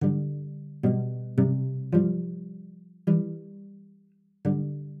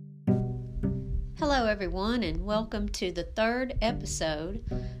Hello everyone, and welcome to the third episode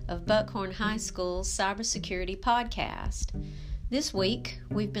of Buckhorn High School's Cybersecurity Podcast. This week,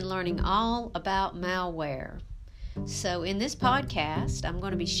 we've been learning all about malware. So in this podcast, I'm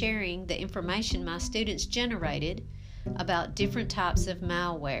going to be sharing the information my students generated about different types of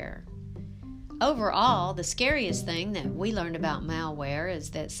malware. Overall, the scariest thing that we learned about malware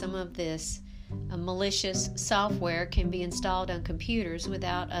is that some of this malicious software can be installed on computers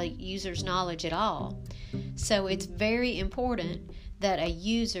without a user's knowledge at all. So it's very important that a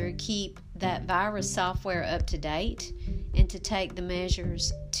user keep that virus software up to date and to take the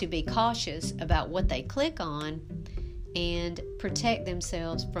measures to be cautious about what they click on and protect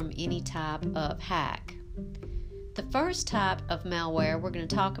themselves from any type of hack. The first type of malware we're going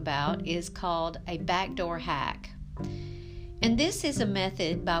to talk about is called a backdoor hack. And this is a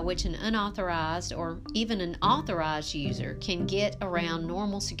method by which an unauthorized or even an authorized user can get around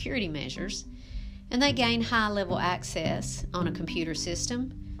normal security measures, and they gain high-level access on a computer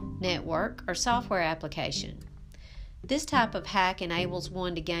system, network, or software application. This type of hack enables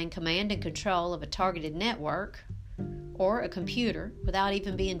one to gain command and control of a targeted network or a computer without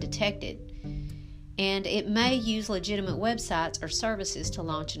even being detected, and it may use legitimate websites or services to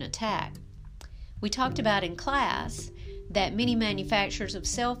launch an attack. We talked about in class that many manufacturers of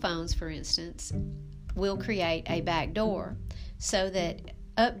cell phones, for instance, will create a backdoor so that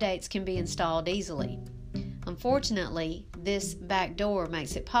updates can be installed easily. Unfortunately, this backdoor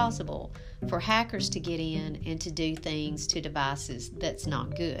makes it possible for hackers to get in and to do things to devices that's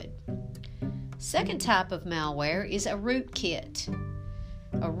not good. Second type of malware is a rootkit.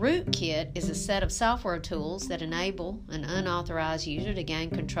 A rootkit is a set of software tools that enable an unauthorized user to gain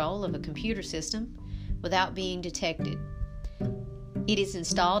control of a computer system without being detected. It is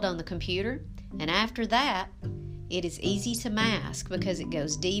installed on the computer, and after that, it is easy to mask because it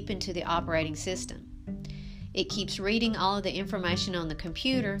goes deep into the operating system. It keeps reading all of the information on the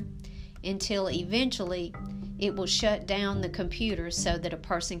computer until eventually it will shut down the computer so that a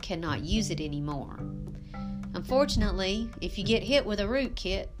person cannot use it anymore. Unfortunately, if you get hit with a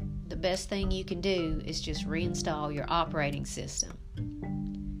rootkit, the best thing you can do is just reinstall your operating system.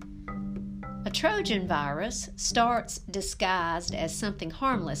 A Trojan virus starts disguised as something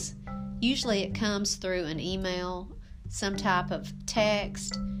harmless. Usually it comes through an email, some type of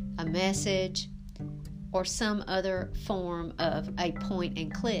text, a message, or some other form of a point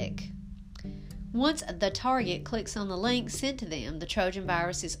and click. Once the target clicks on the link sent to them, the Trojan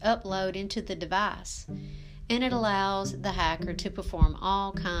virus is uploaded into the device, and it allows the hacker to perform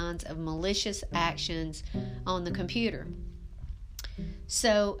all kinds of malicious actions on the computer.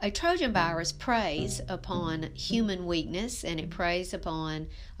 So a Trojan virus preys upon human weakness, and it preys upon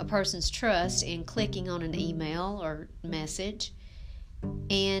a person's trust in clicking on an email or message,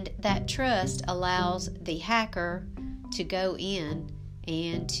 and that trust allows the hacker to go in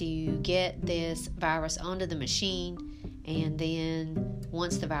and to get this virus onto the machine, and then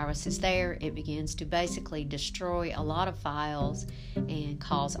once the virus is there, it begins to basically destroy a lot of files and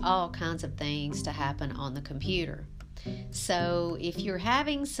cause all kinds of things to happen on the computer. So if you're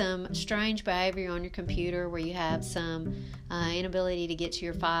having some strange behavior on your computer where you have some inability to get to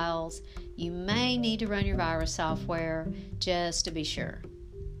your files, you may need to run your virus software just to be sure.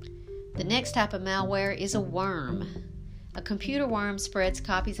 The next type of malware is a worm. A computer worm spreads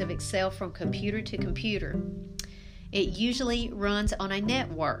copies of Excel from computer to computer. It usually runs on a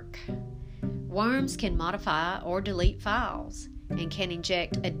network. Worms can modify or delete files and can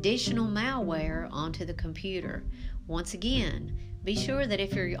inject additional malware onto the computer. Once again, be sure that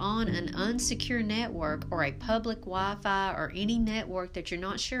if you're on an unsecure network or a public Wi-Fi or any network that you're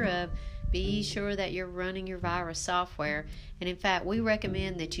not sure of, be sure that you're running your virus software. And in fact, we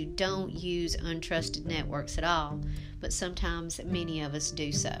recommend that you don't use untrusted networks at all, but sometimes many of us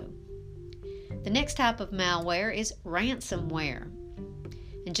do so. The next type of malware is ransomware.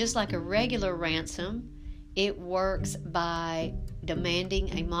 And just like a regular ransom, it works by demanding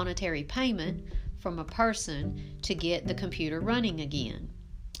a monetary payment from a person to get the computer running again.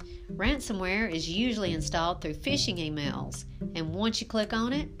 Ransomware is usually installed through phishing emails, and once you click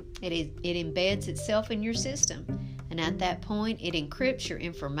on it, it embeds itself in your system, and at that point it encrypts your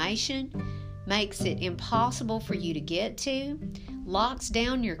information, makes it impossible for you to get to, locks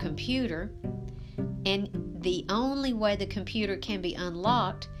down your computer, and the only way the computer can be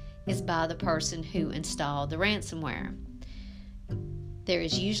unlocked is by the person who installed the ransomware. There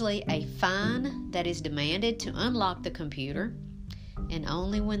is usually a fine that is demanded to unlock the computer, and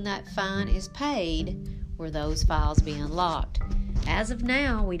only when that fine is paid will those files be unlocked. As of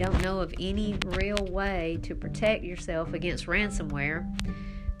now, we don't know of any real way to protect yourself against ransomware,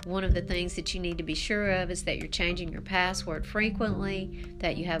 One of the things that you need to be sure of is that you're changing your password frequently,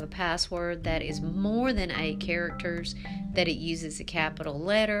 that you have a password that is more than 8 characters, that it uses a capital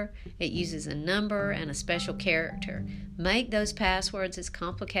letter, it uses a number, and a special character. Make those passwords as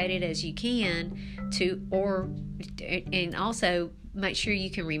complicated as you can and also make sure you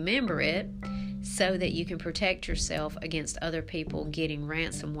can remember it so that you can protect yourself against other people getting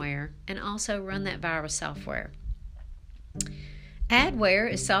ransomware, and also run that virus software. Adware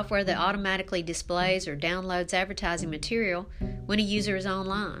is software that automatically displays or downloads advertising material when a user is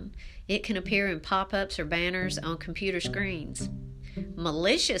online. It can appear in pop-ups or banners on computer screens.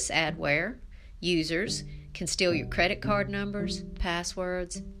 Malicious adware users can steal your credit card numbers,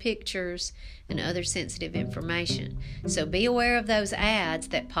 passwords, pictures, and other sensitive information. So be aware of those ads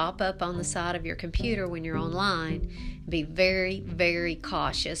that pop up on the side of your computer when you're online. Be very, very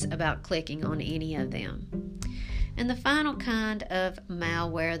cautious about clicking on any of them. And the final kind of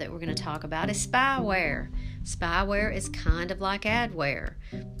malware that we're going to talk about is spyware. Spyware is kind of like adware,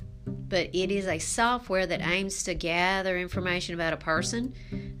 but it is a software that aims to gather information about a person,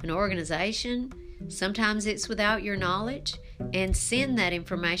 an organization, sometimes it's without your knowledge, and send that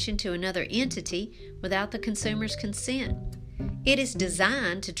information to another entity without the consumer's consent. It is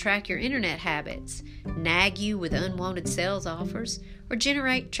designed to track your internet habits, nag you with unwanted sales offers, or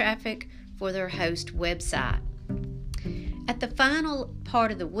generate traffic for their host website. At the final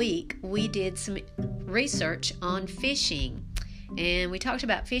part of the week, we did some research on phishing, and we talked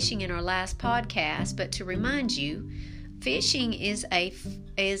about phishing in our last podcast, but to remind you, phishing is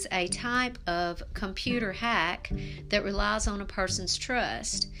a type of computer hack that relies on a person's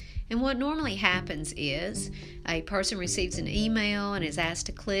trust. And what normally happens is a person receives an email and is asked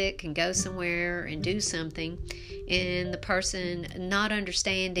to click and go somewhere and do something, and the person not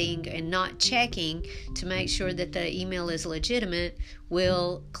understanding and not checking to make sure that the email is legitimate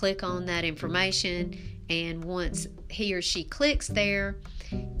will click on that information, and once he or she clicks there,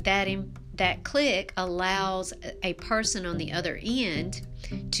 that click allows a person on the other end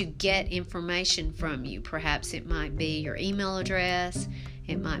to get information from you. Perhaps it might be your email address,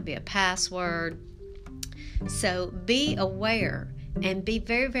 it might be a password. So be aware and be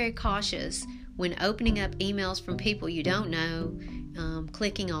very, very cautious when opening up emails from people you don't know,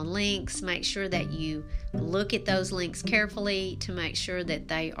 clicking on links. Make sure that you look at those links carefully to make sure that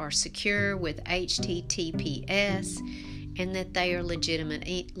they are secure with HTTPS and that they are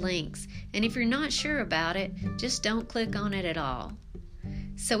legitimate links. And if you're not sure about it, just don't click on it at all.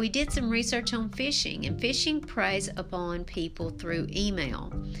 So we did some research on phishing, and phishing preys upon people through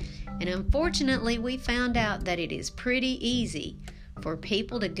email. And unfortunately, we found out that it is pretty easy for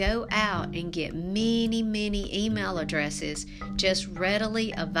people to go out and get many, many email addresses just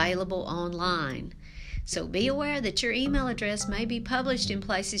readily available online. So be aware that your email address may be published in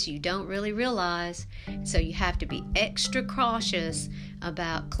places you don't really realize, so you have to be extra cautious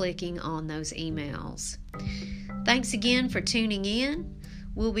about clicking on those emails. Thanks again for tuning in.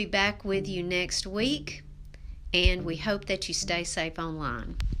 We'll be back with you next week, and we hope that you stay safe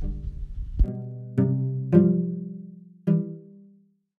online.